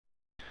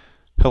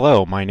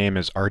Hello, my name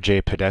is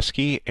RJ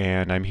Podesky,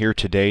 and I'm here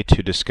today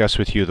to discuss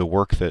with you the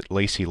work that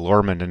Lacey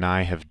Lorman and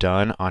I have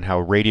done on how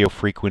radio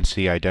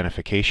frequency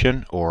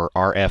identification, or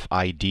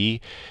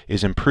RFID,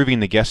 is improving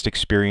the guest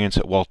experience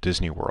at Walt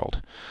Disney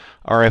World.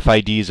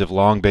 RFIDs have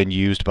long been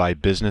used by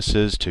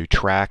businesses to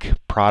track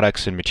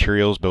products and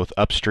materials both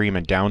upstream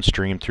and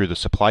downstream through the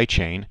supply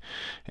chain,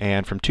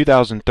 and from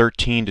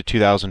 2013 to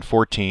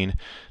 2014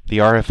 the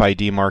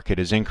RFID market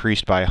has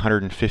increased by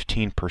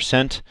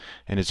 115%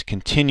 and has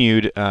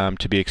continued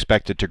to be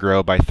expected to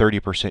grow by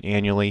 30%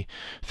 annually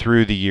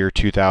through the year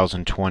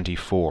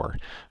 2024.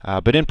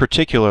 But in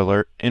particularly,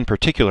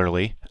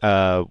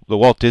 the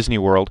Walt Disney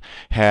World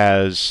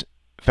has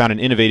found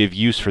an innovative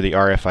use for the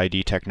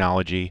RFID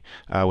technology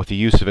with the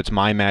use of its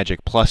My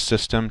Magic Plus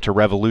system to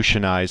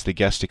revolutionize the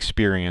guest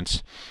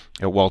experience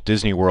at Walt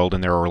Disney World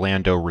in their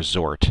Orlando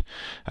resort.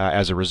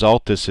 As a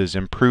result, this has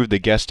improved the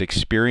guest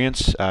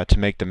experience to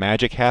make the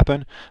magic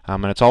happen,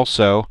 and it's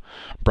also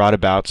brought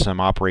about some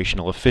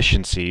operational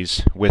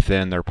efficiencies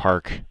within their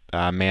park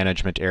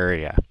management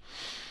area.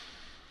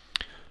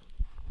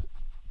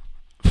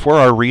 For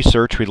our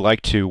research, we'd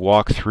like to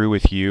walk through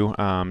with you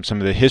some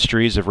of the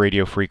histories of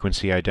radio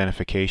frequency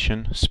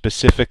identification,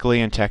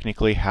 specifically and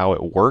technically how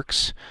it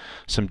works,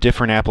 some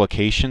different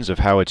applications of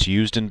how it's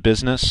used in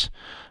business,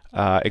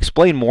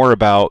 explain more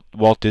about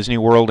Walt Disney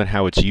World and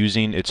how it's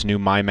using its new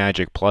My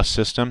Magic Plus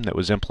system that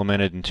was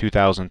implemented in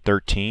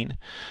 2013,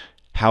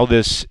 how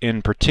this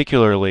in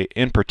particular,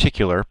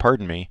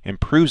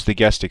 improves the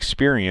guest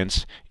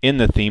experience in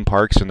the theme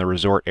parks and the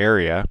resort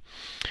area.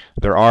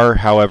 There are,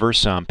 however,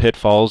 some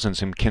pitfalls and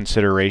some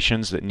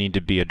considerations that need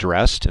to be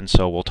addressed, and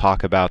so we'll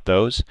talk about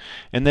those,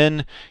 and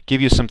then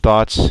give you some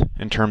thoughts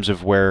in terms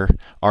of where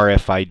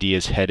RFID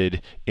is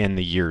headed in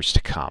the years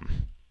to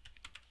come.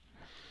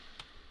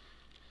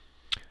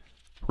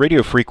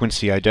 Radio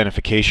frequency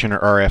identification, or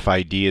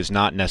RFID, is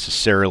not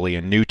necessarily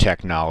a new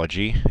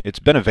technology. It's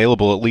been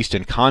available at least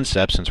in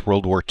concept since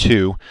World War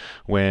II,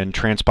 when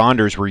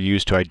transponders were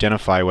used to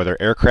identify whether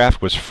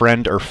aircraft was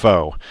friend or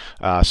foe.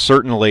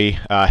 Certainly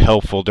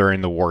helpful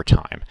during the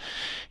wartime.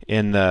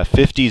 In the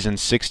 50s and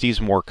 60s,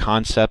 more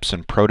concepts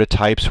and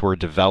prototypes were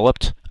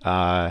developed.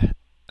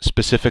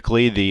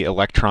 Specifically the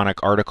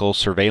electronic article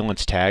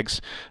surveillance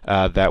tags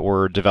that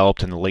were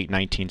developed in the late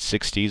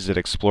 1960s that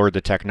explored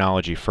the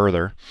technology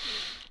further.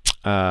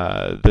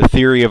 The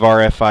theory of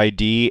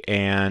RFID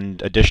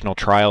and additional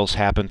trials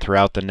happened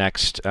throughout the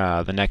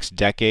next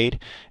decade,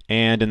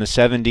 and in the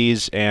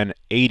 70s and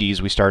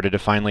 80s we started to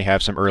finally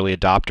have some early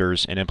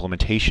adopters and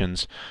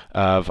implementations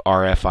of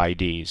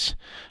RFIDs.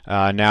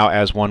 Now,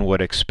 as one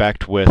would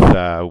expect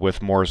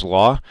with Moore's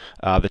Law,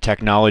 the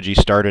technology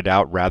started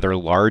out rather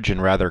large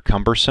and rather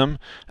cumbersome,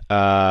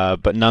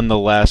 but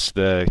nonetheless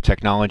the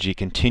technology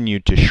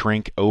continued to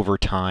shrink over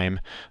time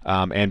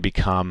and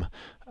become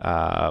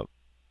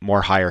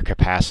more higher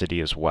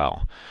capacity as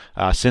well.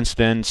 Since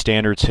then,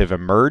 standards have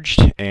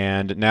emerged,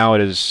 and now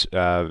it is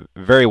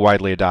very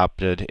widely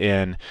adopted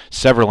in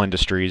several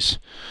industries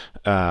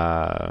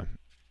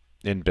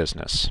in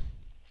business.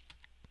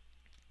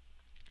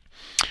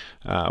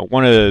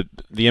 One of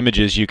the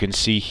images you can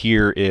see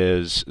here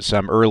is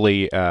some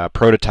early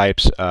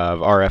prototypes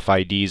of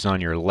RFIDs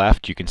on your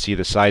left. You can see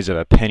the size of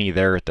a penny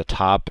there at the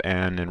top,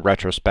 and in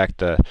retrospect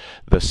the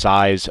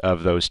size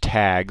of those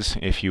tags,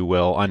 if you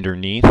will,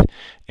 underneath.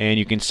 And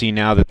you can see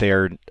now that they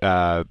are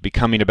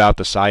becoming about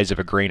the size of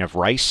a grain of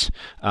rice,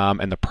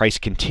 and the price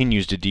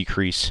continues to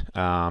decrease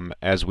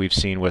as we've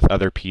seen with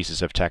other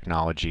pieces of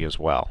technology as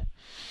well.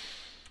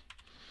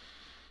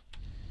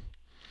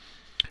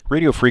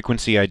 Radio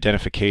frequency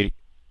identification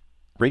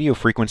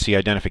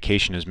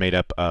is made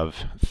up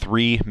of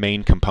three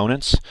main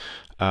components.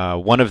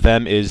 One of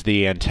them is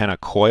the antenna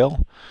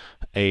coil,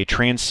 a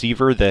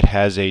transceiver that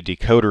has a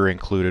decoder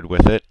included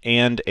with it,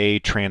 and a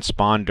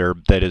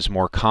transponder that is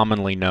more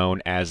commonly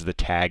known as the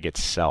tag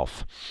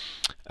itself.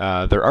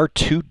 There are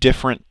two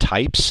different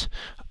types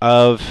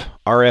of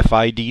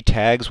RFID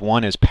tags.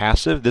 One is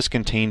passive. This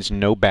contains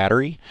no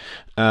battery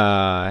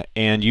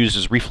and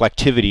uses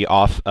reflectivity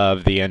off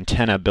of the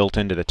antenna built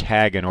into the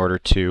tag in order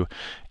to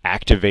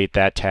activate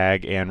that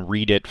tag and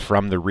read it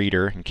from the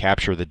reader and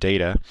capture the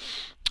data.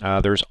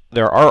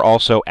 There are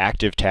also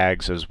active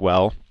tags as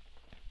well.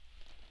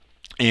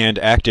 And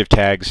active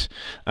tags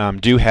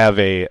do have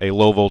a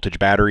low voltage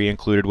battery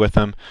included with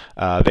them.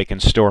 They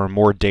can store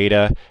more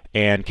data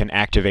and can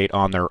activate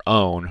on their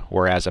own,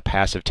 whereas a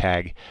passive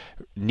tag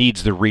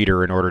needs the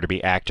reader in order to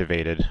be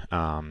activated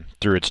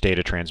through its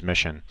data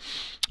transmission.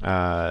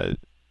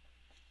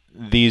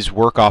 These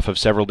work off of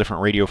several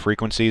different radio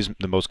frequencies.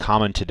 The most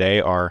common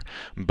today are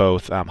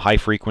both high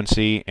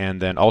frequency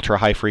and then ultra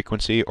high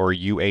frequency, or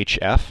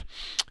UHF.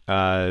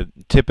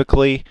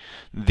 Typically,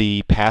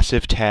 the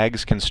passive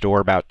tags can store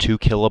about 2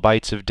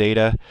 kilobytes of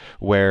data,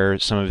 where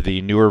some of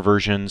the newer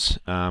versions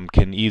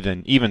can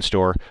even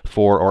store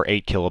 4 or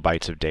 8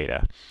 kilobytes of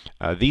data.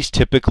 These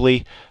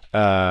typically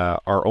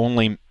are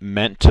only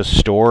meant to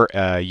store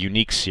a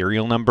unique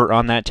serial number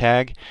on that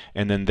tag,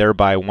 and then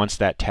thereby, once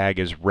that tag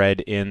is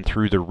read in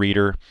through the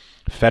reader,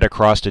 fed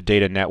across a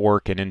data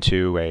network and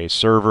into a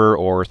server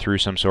or through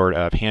some sort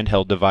of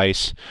handheld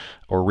device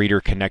or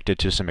reader connected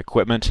to some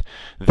equipment,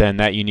 then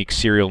that unique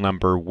serial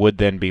number would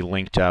then be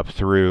linked up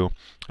through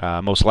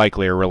most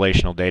likely a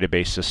relational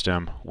database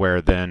system,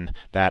 where then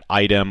that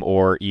item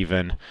or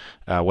even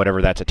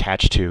whatever that's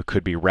attached to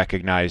could be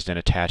recognized and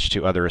attached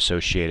to other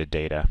associated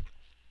data.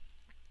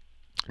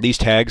 These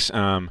tags,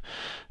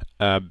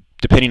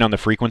 depending on the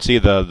frequency,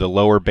 the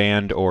lower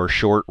band or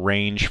short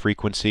range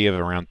frequency of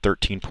around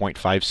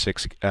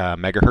 13.56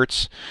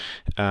 megahertz,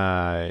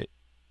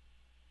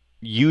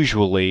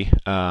 usually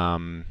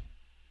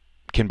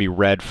can be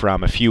read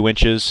from a few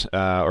inches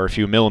or a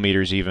few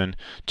millimeters even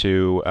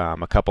to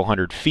a couple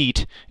hundred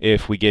feet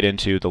if we get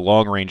into the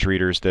long-range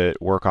readers that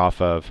work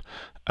off of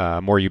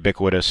more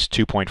ubiquitous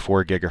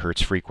 2.4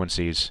 gigahertz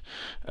frequencies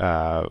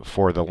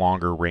for the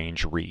longer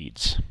range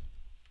reads.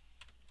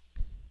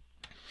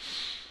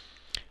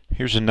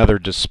 Here's another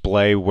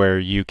display where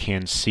you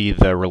can see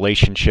the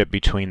relationship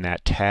between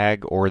that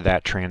tag or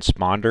that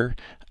transponder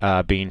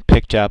being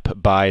picked up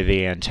by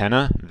the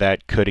antenna.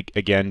 That could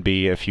again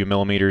be a few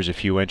millimeters, a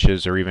few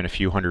inches, or even a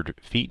few hundred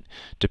feet,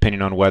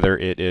 depending on whether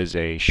it is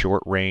a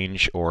short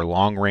range or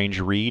long range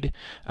read,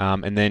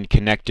 and then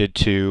connected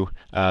to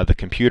the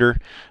computer.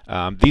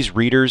 These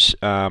readers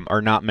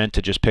are not meant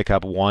to just pick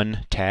up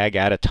one tag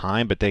at a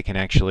time, but they can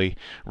actually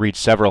read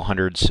several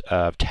hundreds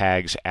of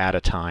tags at a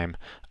time,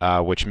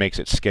 which makes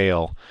it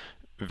scale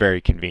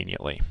very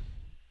conveniently.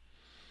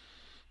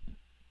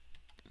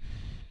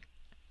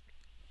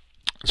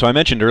 So I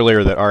mentioned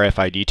earlier that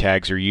RFID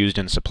tags are used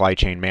in supply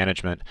chain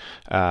management,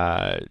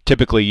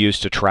 typically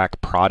used to track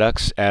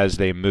products as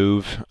they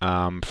move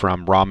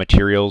from raw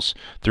materials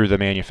through the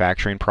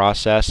manufacturing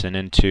process and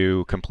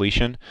into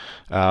completion.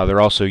 They're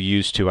also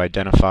used to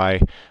identify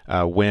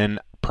when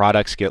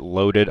products get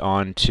loaded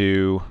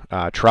onto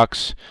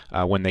trucks,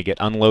 when they get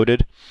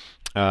unloaded.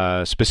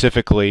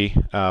 Specifically,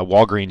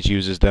 Walgreens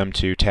uses them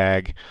to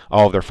tag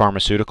all of their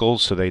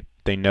pharmaceuticals, so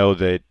they know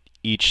that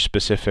each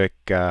specific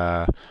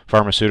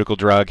pharmaceutical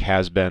drug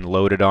has been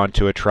loaded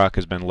onto a truck,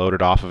 has been loaded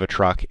off of a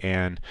truck,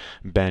 and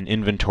been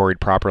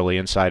inventoried properly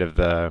inside of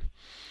the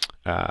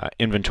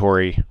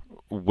inventory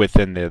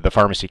within the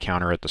pharmacy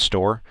counter at the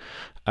store.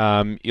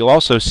 You'll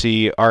also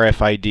see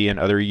RFID and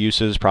other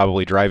uses,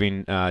 probably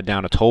driving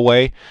down a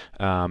tollway.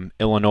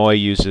 Illinois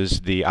uses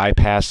the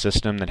iPass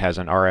system that has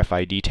an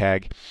RFID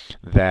tag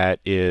that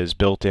is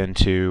built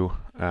into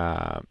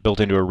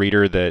a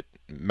reader that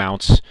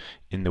mounts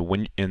in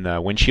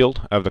the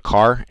windshield of the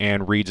car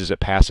and reads as it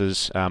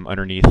passes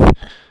underneath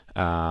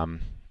an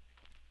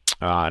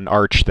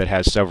arch that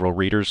has several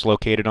readers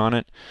located on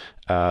it.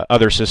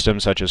 Other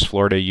systems such as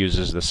Florida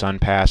uses the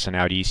SunPass, and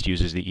out east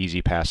uses the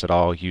EasyPass, that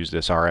all use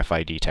this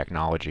RFID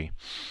technology.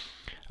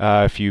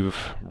 If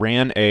you've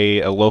ran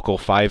a local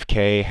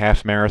 5K,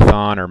 half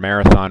marathon, or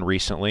marathon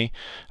recently,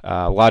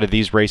 a lot of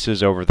these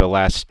races over the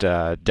last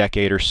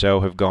decade or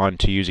so have gone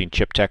to using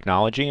chip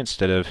technology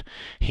instead of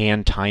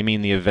hand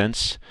timing the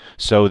events,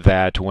 so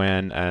that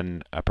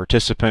when a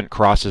participant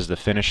crosses the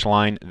finish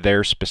line,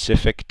 their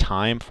specific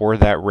time for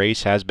that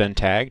race has been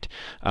tagged,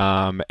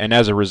 and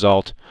as a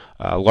result,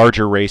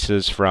 larger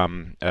races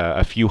from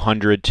a few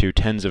hundred to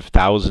tens of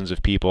thousands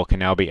of people can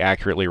now be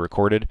accurately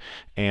recorded,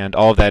 and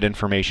all of that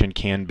information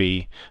can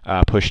be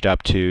pushed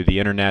up to the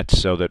internet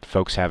so that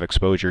folks have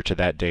exposure to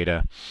that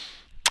data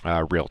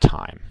real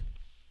time.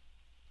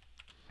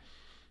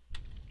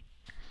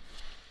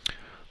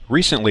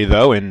 Recently,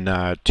 though, in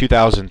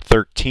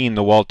 2013,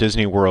 the Walt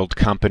Disney World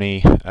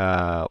Company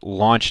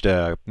launched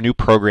a new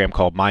program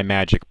called My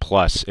Magic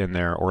Plus in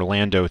their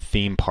Orlando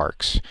theme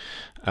parks.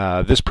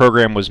 This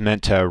program was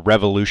meant to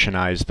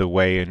revolutionize the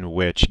way in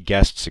which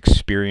guests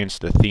experience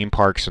the theme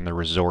parks and the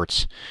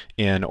resorts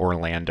in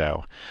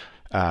Orlando.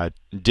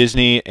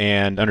 Disney,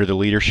 and under the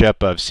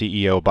leadership of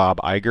CEO Bob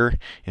Iger,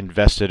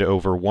 invested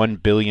over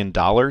 $1 billion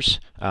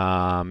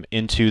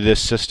into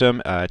this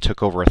system. It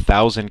took over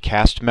 1,000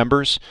 cast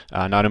members,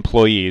 not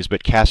employees,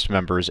 but cast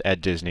members at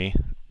Disney.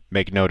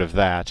 Make note of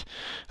that.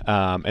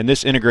 And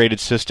this integrated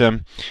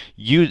system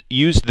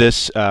used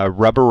this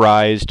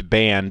rubberized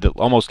band that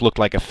almost looked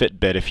like a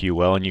Fitbit, if you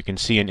will, and you can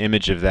see an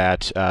image of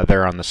that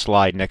there on the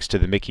slide next to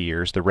the Mickey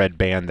ears, the red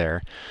band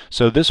there.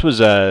 So this was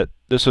a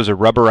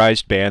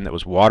rubberized band that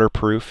was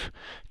waterproof,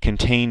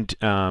 contained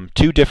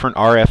two different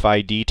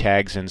RFID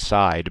tags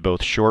inside,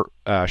 both short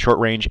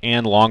range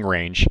and long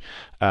range,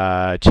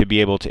 to be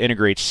able to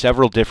integrate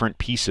several different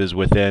pieces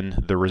within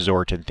the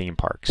resort and theme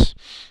parks.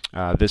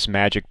 This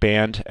Magic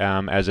Band,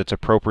 as it's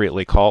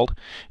appropriately called,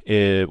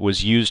 it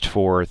was used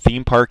for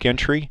theme park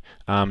entry,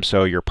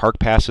 so your park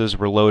passes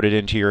were loaded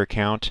into your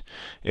account.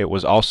 It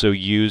was also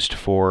used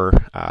for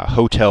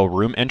hotel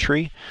room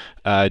entry.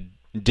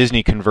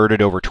 Disney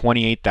converted over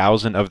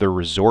 28,000 of their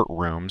resort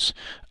rooms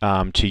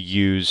to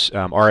use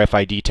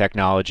RFID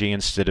technology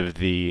instead of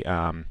the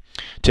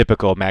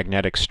typical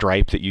magnetic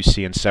stripe that you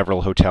see in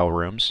several hotel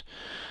rooms.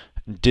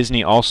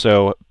 Disney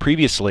also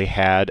previously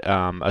had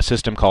a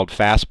system called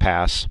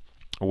FastPass,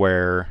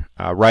 where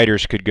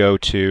riders could go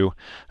to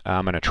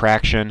an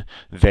attraction.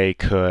 They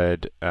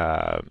could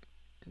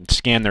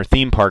scan their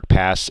theme park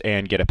pass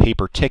and get a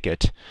paper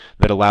ticket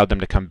that allowed them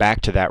to come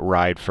back to that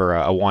ride for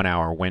a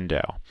 1-hour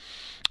window.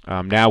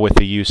 Now with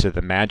the use of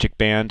the Magic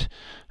Band,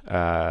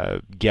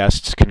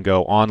 guests can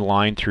go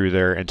online through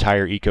their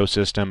entire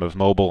ecosystem of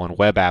mobile and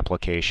web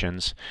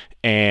applications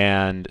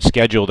and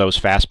schedule those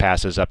fast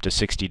passes up to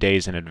 60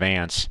 days in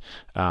advance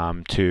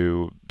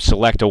to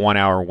select a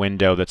 1-hour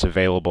window that's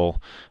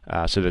available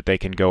so that they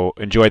can go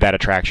enjoy that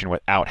attraction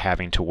without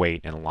having to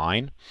wait in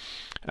line.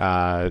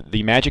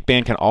 The Magic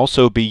Band can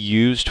also be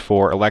used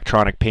for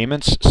electronic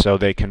payments, so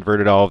they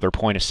converted all of their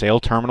point-of-sale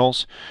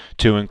terminals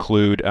to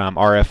include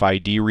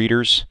RFID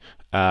readers.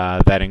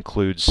 That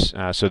includes,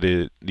 so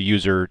the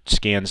user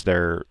scans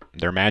their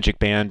Magic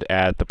Band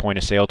at the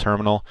point-of-sale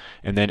terminal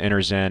and then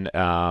enters in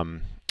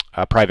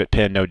a private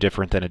PIN no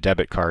different than a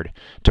debit card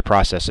to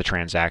process a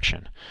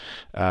transaction.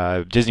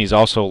 Disney's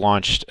also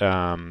launched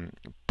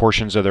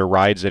portions of their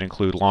rides that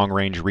include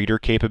long-range reader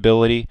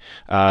capability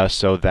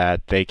so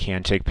that they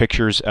can take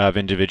pictures of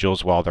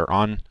individuals while they're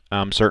on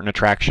certain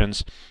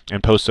attractions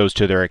and post those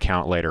to their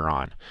account later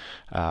on.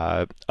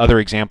 Other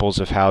examples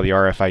of how the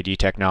RFID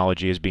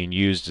technology is being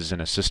used is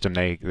in a system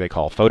they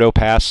call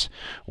PhotoPass,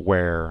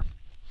 where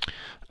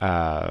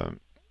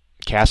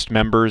cast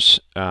members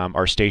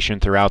are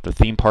stationed throughout the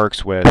theme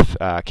parks with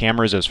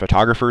cameras as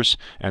photographers,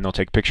 and they'll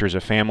take pictures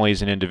of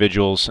families and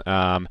individuals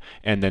and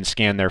then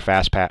scan their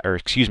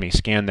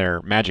scan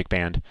their Magic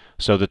Band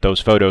so that those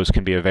photos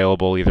can be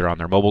available either on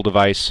their mobile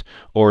device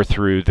or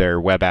through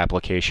their web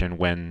application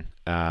when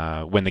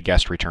the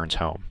guest returns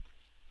home.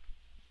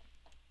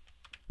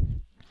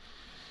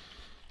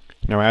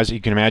 Now, as you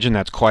can imagine,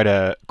 that's quite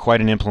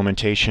an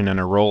implementation and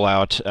a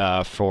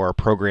rollout for a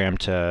program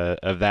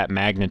of that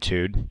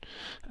magnitude.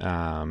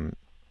 One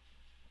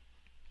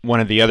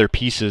of the other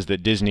pieces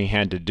that Disney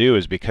had to do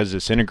is, because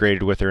it's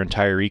integrated with their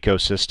entire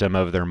ecosystem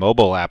of their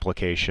mobile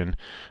application,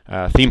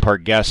 theme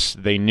park guests,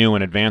 they knew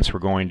in advance, were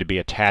going to be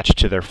attached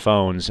to their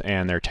phones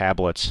and their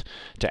tablets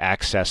to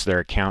access their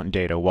account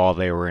data while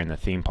they were in the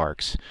theme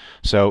parks.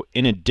 So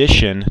in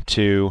addition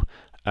to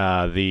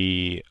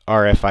the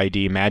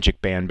RFID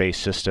Magic Band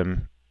based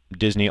system,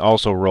 Disney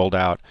also rolled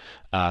out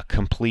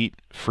complete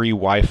free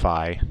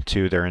Wi-Fi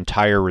to their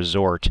entire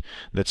resort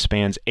that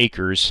spans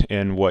acres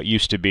in what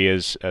used to be,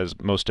 as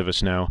most of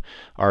us know,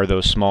 are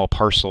those small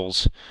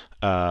parcels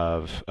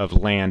of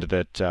land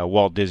that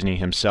Walt Disney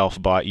himself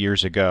bought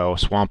years ago,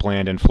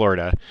 swampland in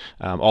Florida.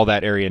 All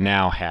that area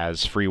now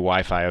has free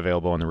Wi-Fi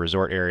available in the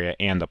resort area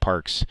and the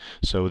parks,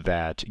 so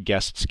that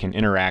guests can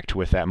interact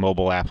with that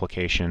mobile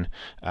application,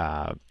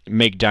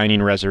 make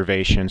dining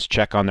reservations,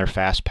 check on their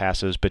fast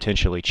passes,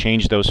 potentially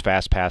change those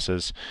fast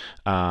passes,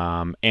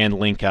 and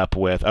link up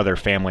with other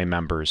family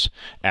members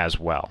as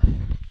well.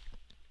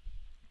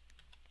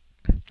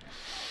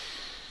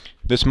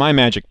 This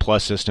MyMagic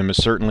Plus system has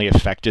certainly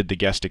affected the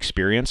guest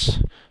experience.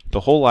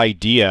 The whole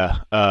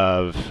idea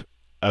of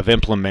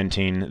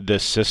implementing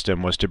this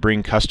system was to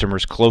bring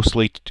customers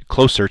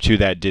closer to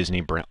that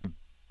Disney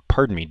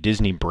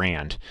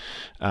brand.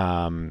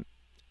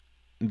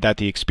 That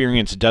the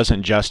experience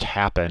doesn't just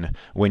happen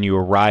when you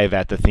arrive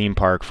at the theme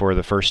park for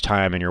the first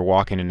time and you're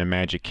walking into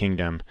Magic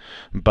Kingdom,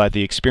 but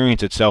the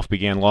experience itself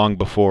began long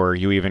before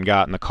you even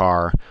got in the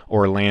car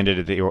or landed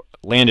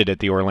at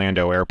the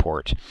Orlando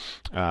airport.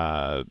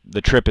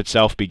 The trip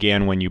itself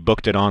began when you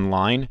booked it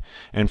online,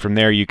 and from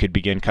there you could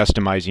begin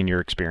customizing your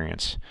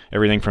experience.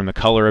 Everything from the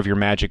color of your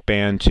Magic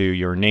Band to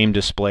your name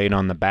displayed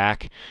on the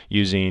back,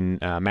 using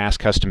mass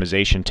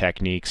customization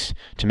techniques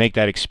to make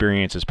that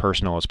experience as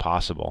personal as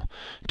possible.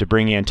 To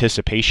bring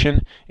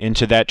anticipation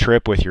into that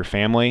trip with your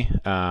family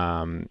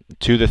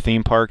to the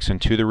theme parks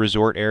and to the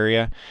resort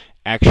area,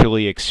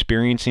 actually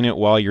experiencing it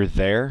while you're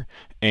there,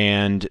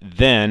 and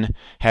then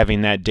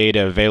having that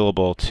data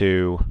available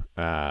to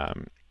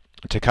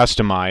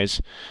customize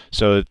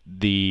so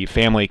the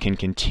family can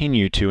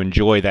continue to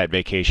enjoy that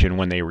vacation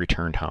when they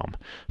returned home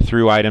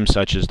through items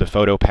such as the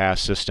PhotoPass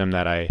system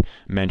that I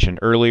mentioned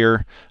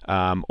earlier,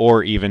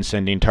 or even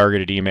sending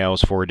targeted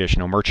emails for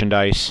additional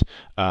merchandise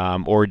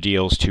or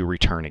deals to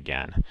return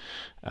again.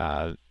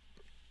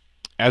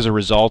 As a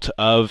result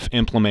of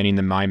implementing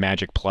the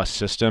MyMagic Plus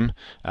system,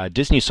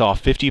 Disney saw a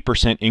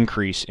 50%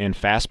 increase in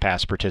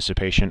FastPass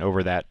participation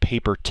over that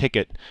paper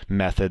ticket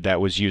method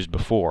that was used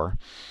before.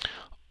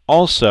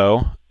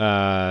 Also,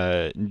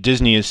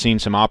 Disney has seen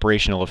some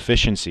operational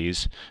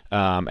efficiencies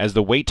as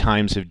the wait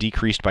times have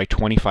decreased by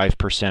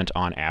 25%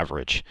 on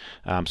average.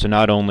 So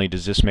not only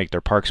does this make their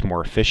parks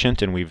more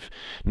efficient, and we've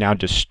now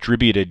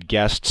distributed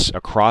guests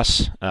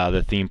across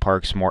the theme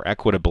parks more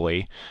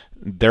equitably,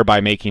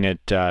 thereby making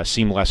it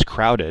seem less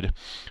crowded,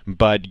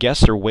 but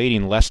guests are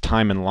waiting less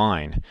time in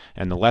line,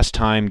 and the less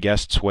time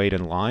guests wait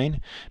in line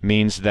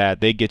means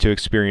that they get to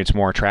experience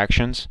more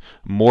attractions,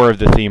 more of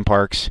the theme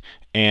parks,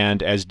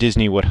 and, as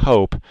Disney would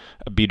hope,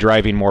 be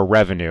driving more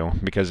revenue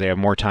because they have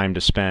more time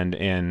to spend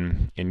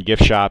in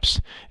gift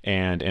shops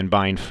and in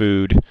buying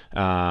food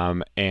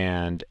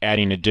and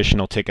adding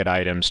additional ticket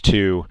items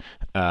to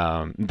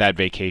that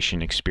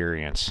vacation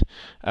experience.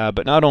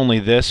 But not only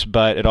this,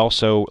 but it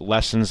also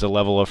lessens the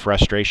level of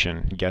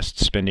frustration.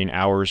 Guests spending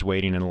hours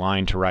waiting in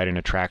line to ride an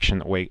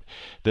attraction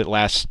that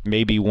lasts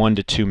maybe 1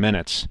 to 2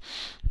 minutes.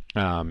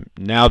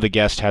 Now the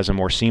guest has a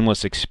more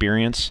seamless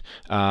experience,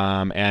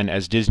 and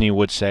as Disney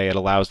would say, it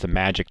allows the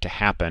magic to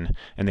happen,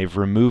 and they've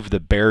removed the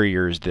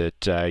barriers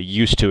that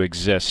used to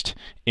exist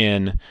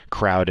in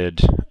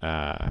crowded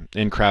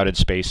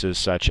spaces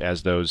such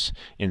as those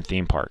in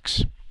theme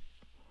parks.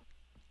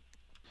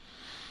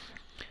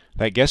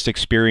 That guest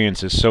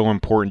experience is so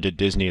important to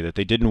Disney that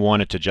they didn't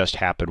want it to just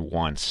happen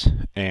once.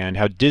 And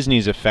how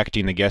Disney's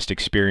affecting the guest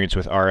experience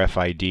with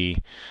RFID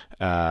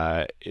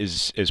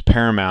is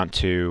paramount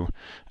to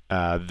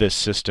this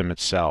system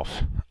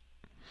itself.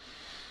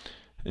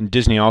 And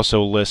Disney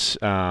also lists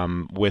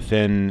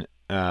within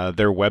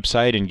their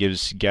website and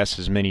gives guests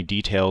as many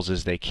details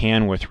as they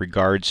can with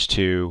regards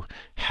to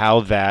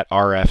how that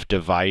RF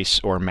device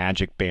or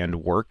magic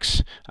band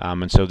works.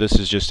 And so this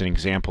is just an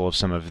example of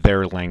some of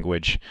their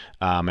language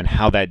and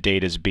how that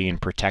data is being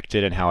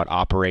protected and how it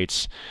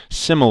operates,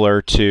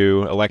 similar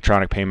to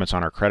electronic payments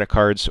on our credit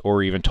cards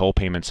or even toll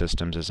payment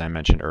systems, as I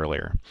mentioned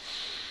earlier.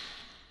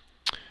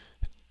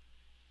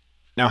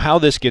 Now, how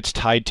this gets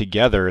tied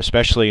together,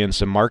 especially in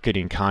some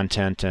marketing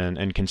content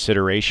and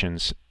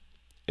considerations,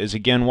 is,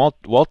 again,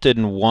 Walt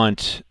didn't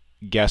want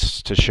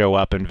guests to show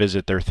up and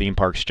visit their theme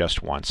parks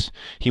just once.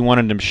 He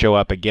wanted them to show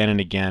up again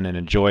and again and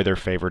enjoy their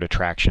favorite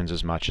attractions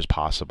as much as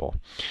possible.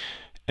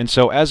 And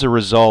so as a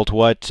result,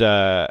 what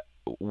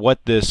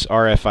this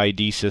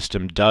RFID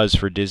system does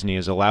for Disney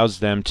is allows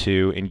them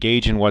to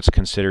engage in what's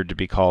considered to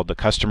be called the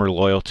customer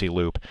loyalty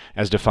loop,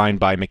 as defined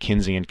by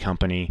McKinsey &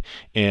 Company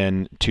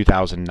in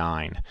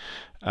 2009.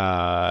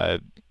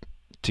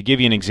 To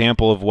give you an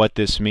example of what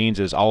this means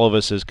is all of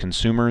us as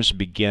consumers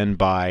begin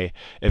by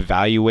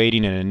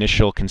evaluating an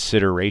initial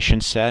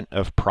consideration set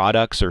of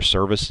products or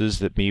services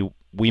that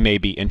we may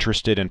be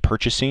interested in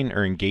purchasing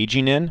or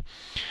engaging in.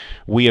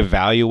 We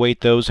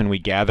evaluate those and we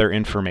gather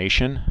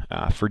information.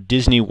 For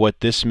Disney, what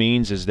this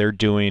means is they're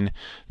doing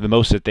the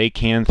most that they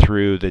can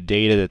through the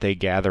data that they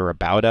gather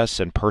about us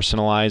and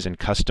personalize and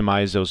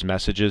customize those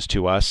messages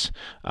to us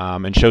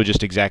and show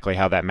just exactly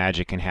how that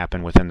magic can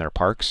happen within their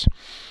parks.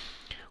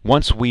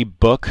 Once we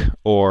book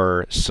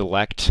or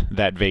select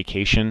that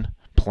vacation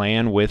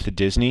plan with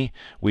Disney,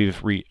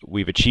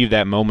 we've achieved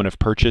that moment of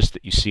purchase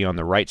that you see on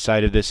the right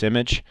side of this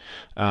image.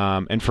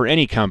 And for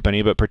any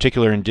company, but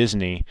particularly in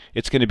Disney,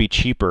 it's going to be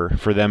cheaper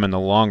for them in the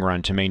long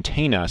run to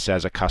maintain us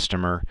as a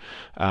customer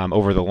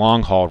over the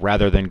long haul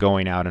rather than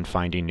going out and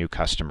finding new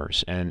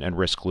customers and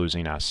risk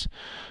losing us.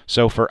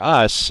 So for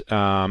us,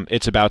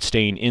 it's about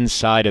staying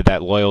inside of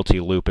that loyalty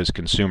loop as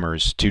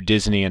consumers to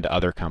Disney and to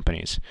other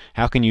companies.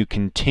 How can you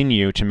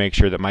continue to make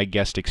sure that my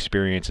guest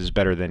experience is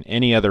better than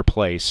any other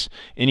place,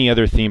 any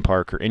other theme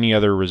park, or any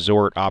other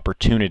resort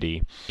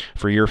opportunity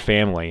for your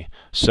family,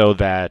 so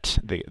that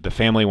the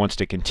family wants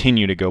to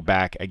continue to go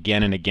back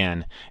again and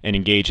again and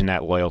engage in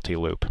that loyalty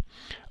loop?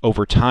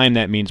 Over time,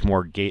 that means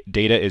more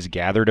data is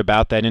gathered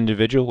about that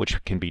individual,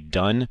 which can be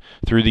done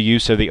through the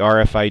use of the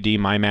RFID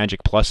My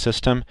Magic Plus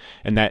system,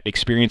 and that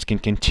experience can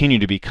continue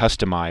to be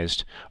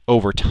customized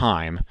over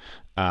time.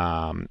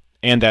 And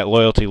that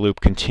loyalty loop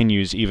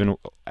continues even,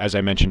 as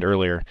I mentioned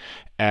earlier,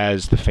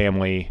 as the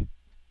family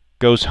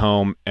goes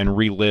home and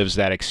relives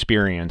that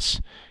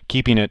experience,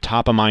 keeping it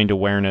top of mind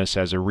awareness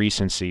as a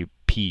recency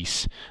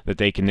piece that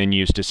they can then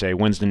use to say,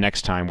 when's the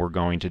next time we're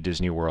going to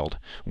Disney World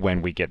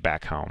when we get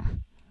back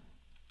home?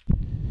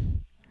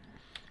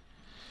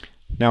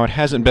 Now, it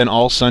hasn't been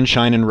all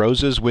sunshine and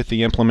roses with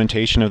the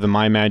implementation of the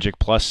My Magic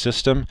Plus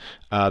system.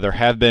 There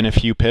have been a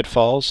few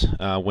pitfalls.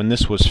 When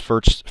this was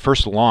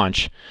first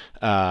launched,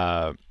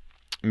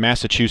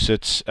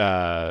 Massachusetts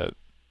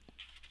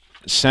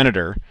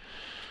Senator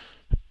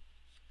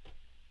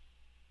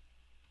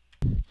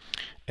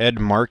Ed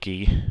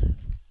Markey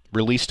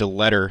released a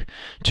letter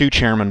to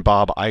Chairman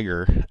Bob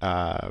Iger,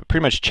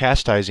 pretty much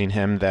chastising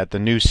him that the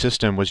new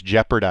system was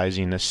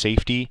jeopardizing the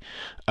safety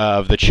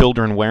of the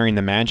children wearing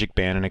the Magic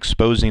Band and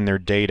exposing their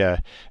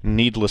data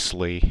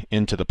needlessly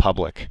into the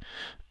public.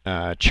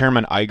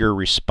 Chairman Iger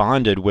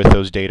responded with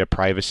those data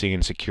privacy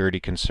and security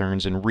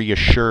concerns and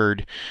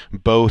reassured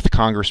both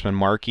Congressman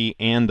Markey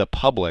and the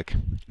public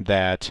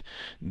that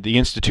the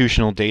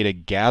institutional data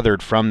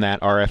gathered from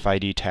that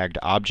RFID tagged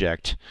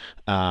object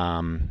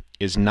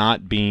is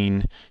not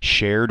being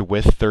shared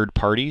with third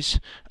parties,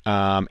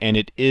 and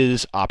it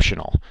is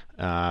optional.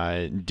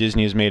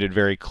 Disney has made it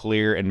very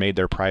clear and made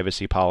their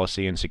privacy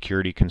policy and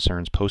security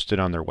concerns posted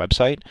on their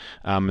website.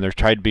 And they're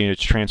trying to be as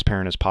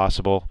transparent as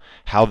possible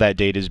how that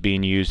data is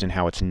being used and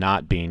how it's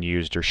not being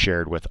used or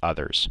shared with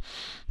others.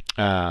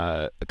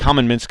 A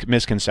common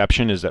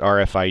misconception is that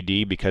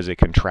RFID, because it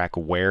can track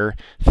where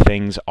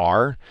things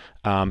are,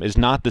 is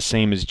not the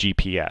same as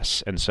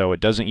GPS, and so it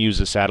doesn't use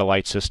the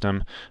satellite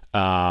system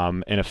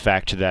in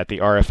effect that the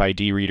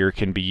RFID reader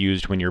can be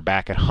used when you're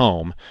back at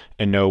home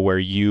and know where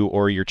you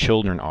or your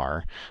children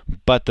are,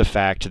 but the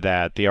fact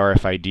that the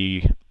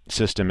RFID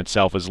system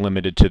itself is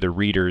limited to the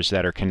readers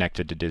that are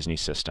connected to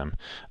Disney's system.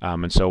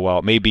 And so while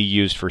it may be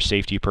used for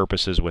safety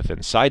purposes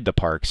inside the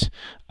parks,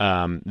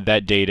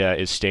 that data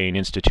is staying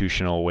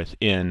institutional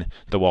within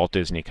the Walt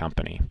Disney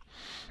Company.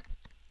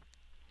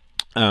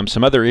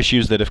 Some other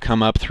issues that have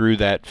come up through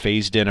that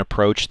phased-in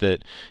approach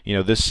that,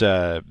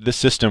 this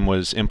system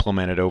was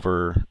implemented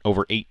over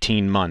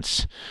 18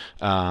 months,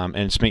 and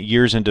it spent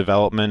years in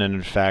development. And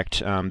in fact,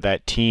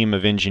 that team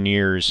of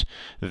engineers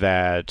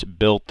that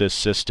built this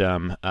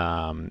system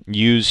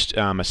used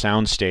a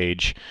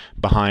soundstage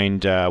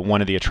behind one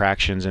of the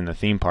attractions in the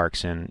theme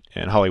parks in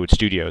Hollywood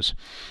Studios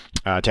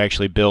to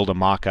actually build a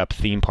mock-up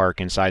theme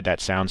park inside that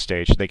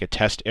soundstage. They could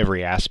test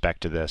every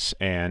aspect of this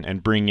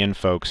and bring in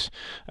folks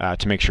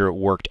to make sure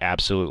it worked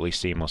absolutely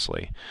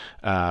seamlessly.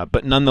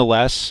 But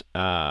nonetheless,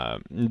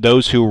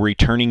 those who were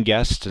returning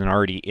guests and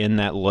already in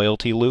that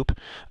loyalty loop,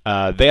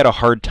 they had a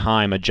hard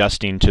time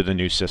adjusting to the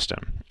new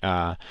system.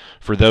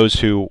 For those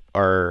who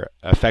are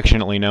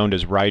affectionately known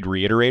as ride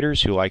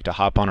reiterators, who like to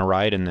hop on a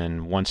ride and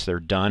then once they're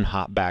done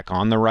hop back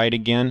on the ride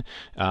again,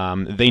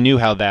 they knew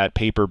how that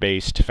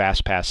paper-based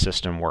FastPass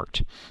system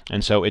worked.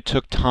 And so it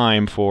took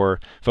time for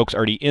folks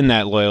already in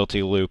that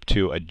loyalty loop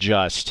to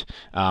adjust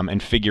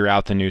and figure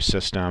out the new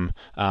system,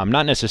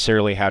 not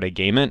necessarily how to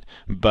game it,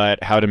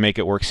 but how to make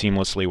it work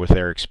seamlessly with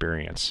their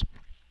experience.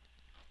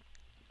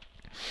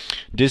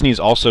 Disney's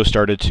also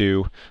started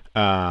to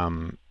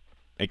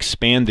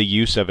expand the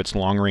use of its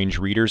long-range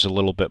readers a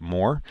little bit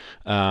more.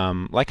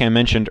 Like I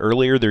mentioned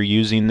earlier, they're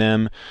using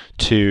them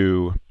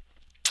to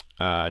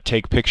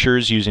take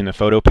pictures using the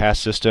PhotoPass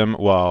system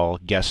while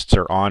guests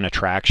are on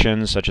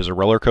attractions such as a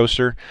roller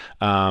coaster,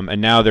 and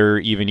now they're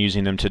even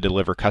using them to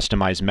deliver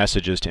customized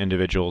messages to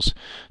individuals,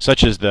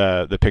 such as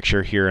the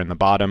picture here in the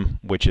bottom,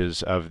 which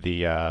is of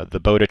the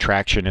boat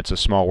attraction It's a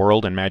Small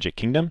World in Magic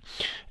Kingdom.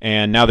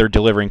 And now they're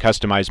delivering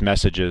customized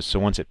messages, so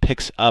once it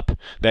picks up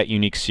that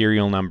unique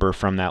serial number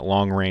from that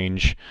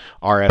long-range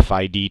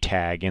RFID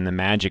tag in the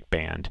Magic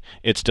Band,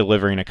 it's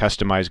delivering a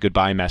customized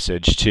goodbye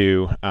message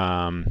to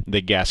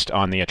the guest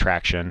on the attraction,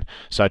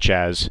 such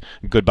as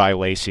 "Goodbye,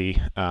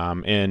 Lacey,"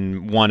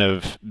 in one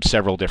of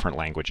several different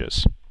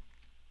languages.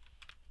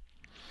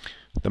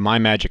 The My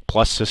Magic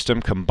Plus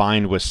system,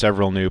 combined with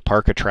several new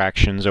park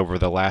attractions over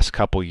the last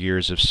couple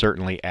years, have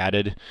certainly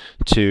added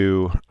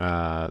to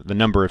the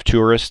number of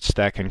tourists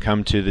that can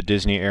come to the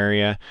Disney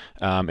area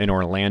in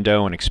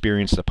Orlando and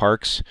experience the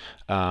parks.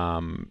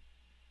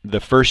 The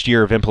first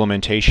year of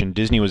implementation,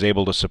 Disney was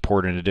able to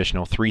support an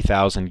additional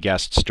 3,000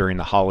 guests during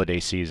the holiday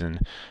season,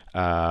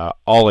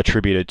 all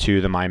attributed to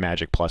the My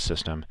Magic Plus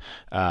system.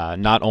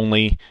 Not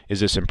only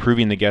is this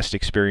improving the guest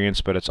experience,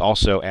 but it's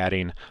also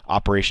adding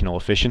operational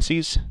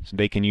efficiencies. So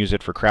they can use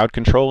it for crowd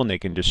control, and they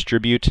can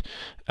distribute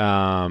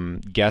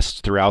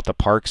guests throughout the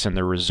parks and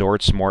the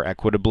resorts more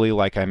equitably,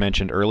 like I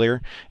mentioned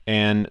earlier.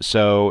 And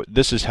so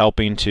this is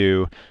helping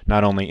to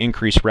not only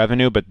increase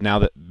revenue, but now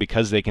that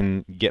because they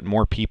can get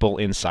more people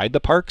inside the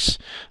parks,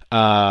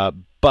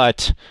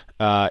 but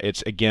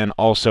it's again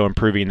also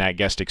improving that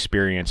guest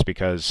experience,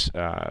 because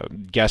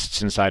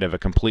guests inside of a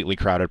completely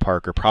crowded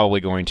park are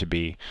probably going to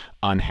be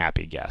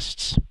unhappy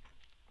guests.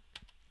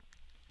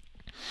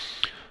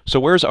 So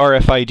where's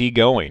RFID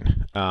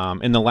going?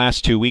 In the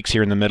last 2 weeks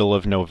here in the middle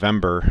of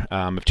November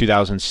of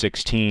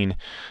 2016,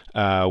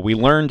 we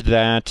learned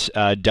that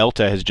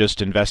Delta has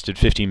just invested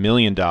 $50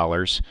 million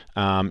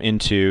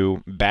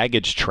into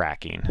baggage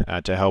tracking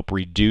to help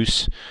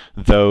reduce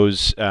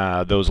those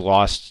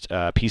lost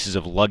pieces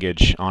of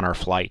luggage on our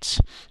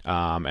flights.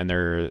 And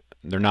they're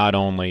not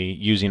only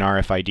using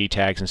RFID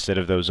tags instead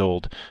of those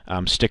old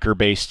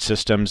sticker-based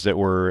systems that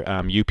were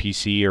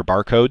UPC or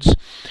barcodes,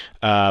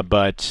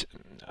 but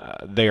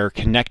they are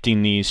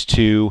connecting these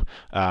to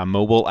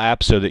mobile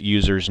apps so that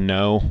users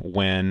know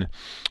when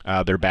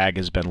their bag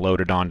has been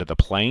loaded onto the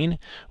plane,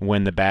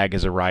 when the bag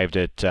has arrived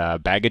at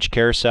baggage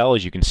carousel,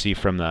 as you can see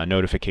from the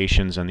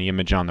notifications on the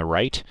image on the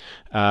right.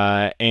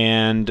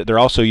 And they're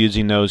also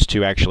using those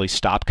to actually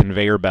stop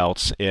conveyor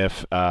belts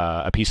if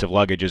a piece of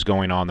luggage is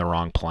going on the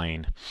wrong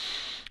plane.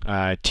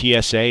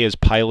 TSA is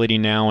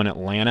piloting now in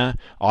Atlanta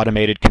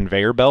automated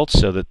conveyor belts,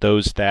 so that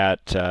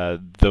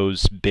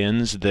those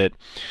bins that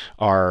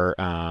are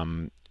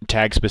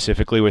tagged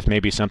specifically with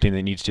maybe something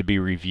that needs to be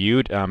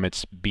reviewed,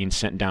 it's being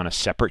sent down a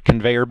separate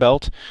conveyor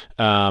belt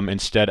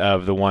instead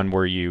of the one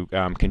where you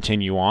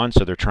continue on.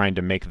 So they're trying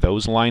to make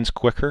those lines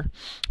quicker.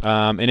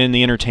 And in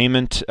the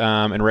entertainment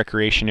and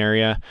recreation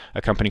area,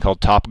 a company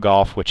called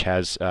Topgolf, which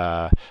has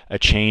a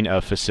chain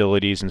of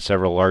facilities in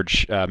several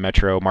large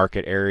metro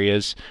market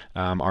areas,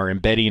 are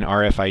embedding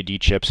RFID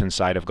chips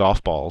inside of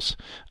golf balls,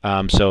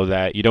 so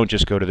that you don't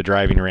just go to the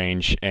driving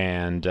range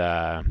and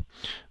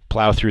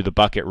plow through the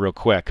bucket real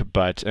quick,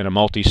 but in a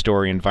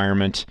multi-story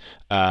environment,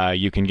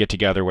 you can get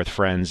together with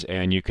friends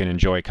and you can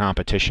enjoy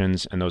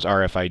competitions, and those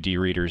RFID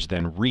readers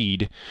then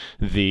read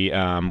the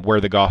where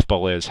the golf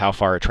ball is, how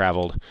far it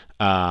traveled,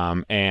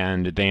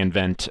 and they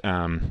invent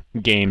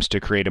games to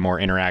create a more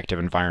interactive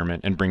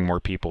environment and bring more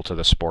people to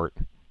the sport.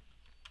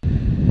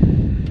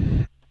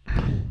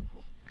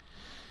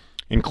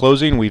 In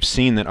closing, we've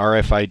seen that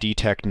RFID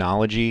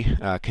technology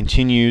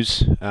continues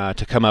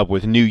to come up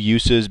with new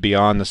uses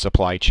beyond the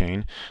supply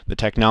chain. The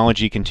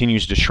technology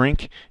continues to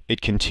shrink.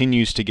 It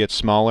continues to get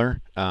smaller,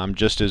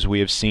 just as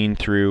we have seen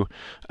through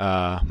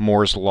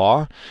Moore's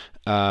Law.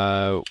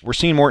 We're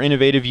seeing more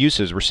innovative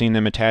uses. We're seeing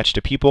them attached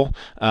to people,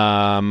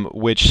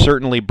 which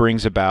certainly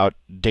brings about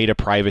data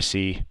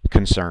privacy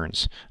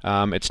concerns.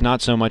 It's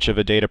not so much of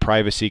a data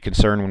privacy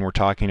concern when we're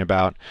talking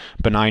about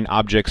benign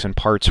objects and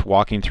parts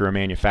walking through a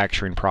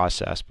manufacturing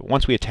process. But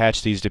once we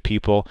attach these to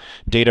people,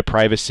 data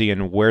privacy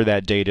and where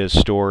that data is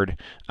stored,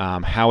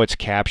 how it's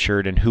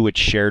captured, and who it's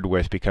shared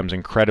with becomes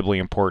incredibly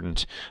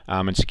important.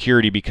 And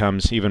security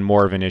becomes even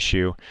more of an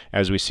issue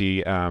as we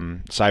see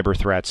cyber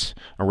threats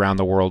around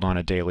the world on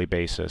a daily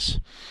basis.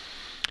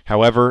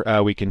 However,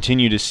 we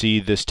continue to see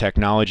this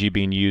technology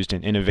being used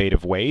in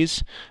innovative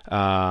ways.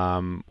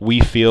 We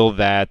feel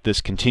that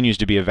this continues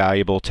to be a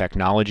valuable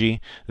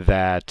technology,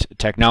 that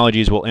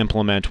technologies will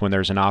implement when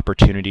there's an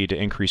opportunity to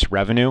increase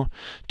revenue,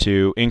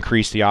 to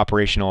increase the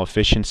operational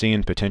efficiency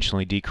and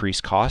potentially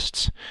decrease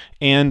costs.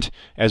 And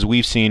as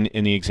we've seen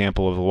in the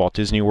example of the Walt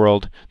Disney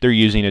World, they're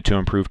using it to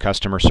improve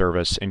customer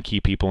service and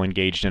keep people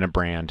engaged in a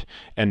brand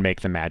and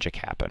make the magic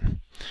happen.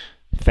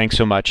 Thanks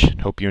so much.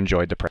 Hope you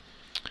enjoyed the presentation.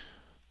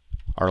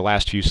 Our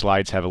last few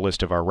slides have a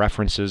list of our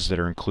references that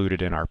are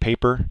included in our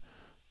paper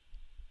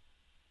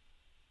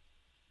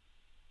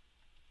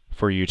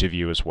for you to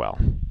view as well.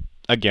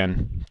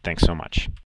 Again, thanks so much.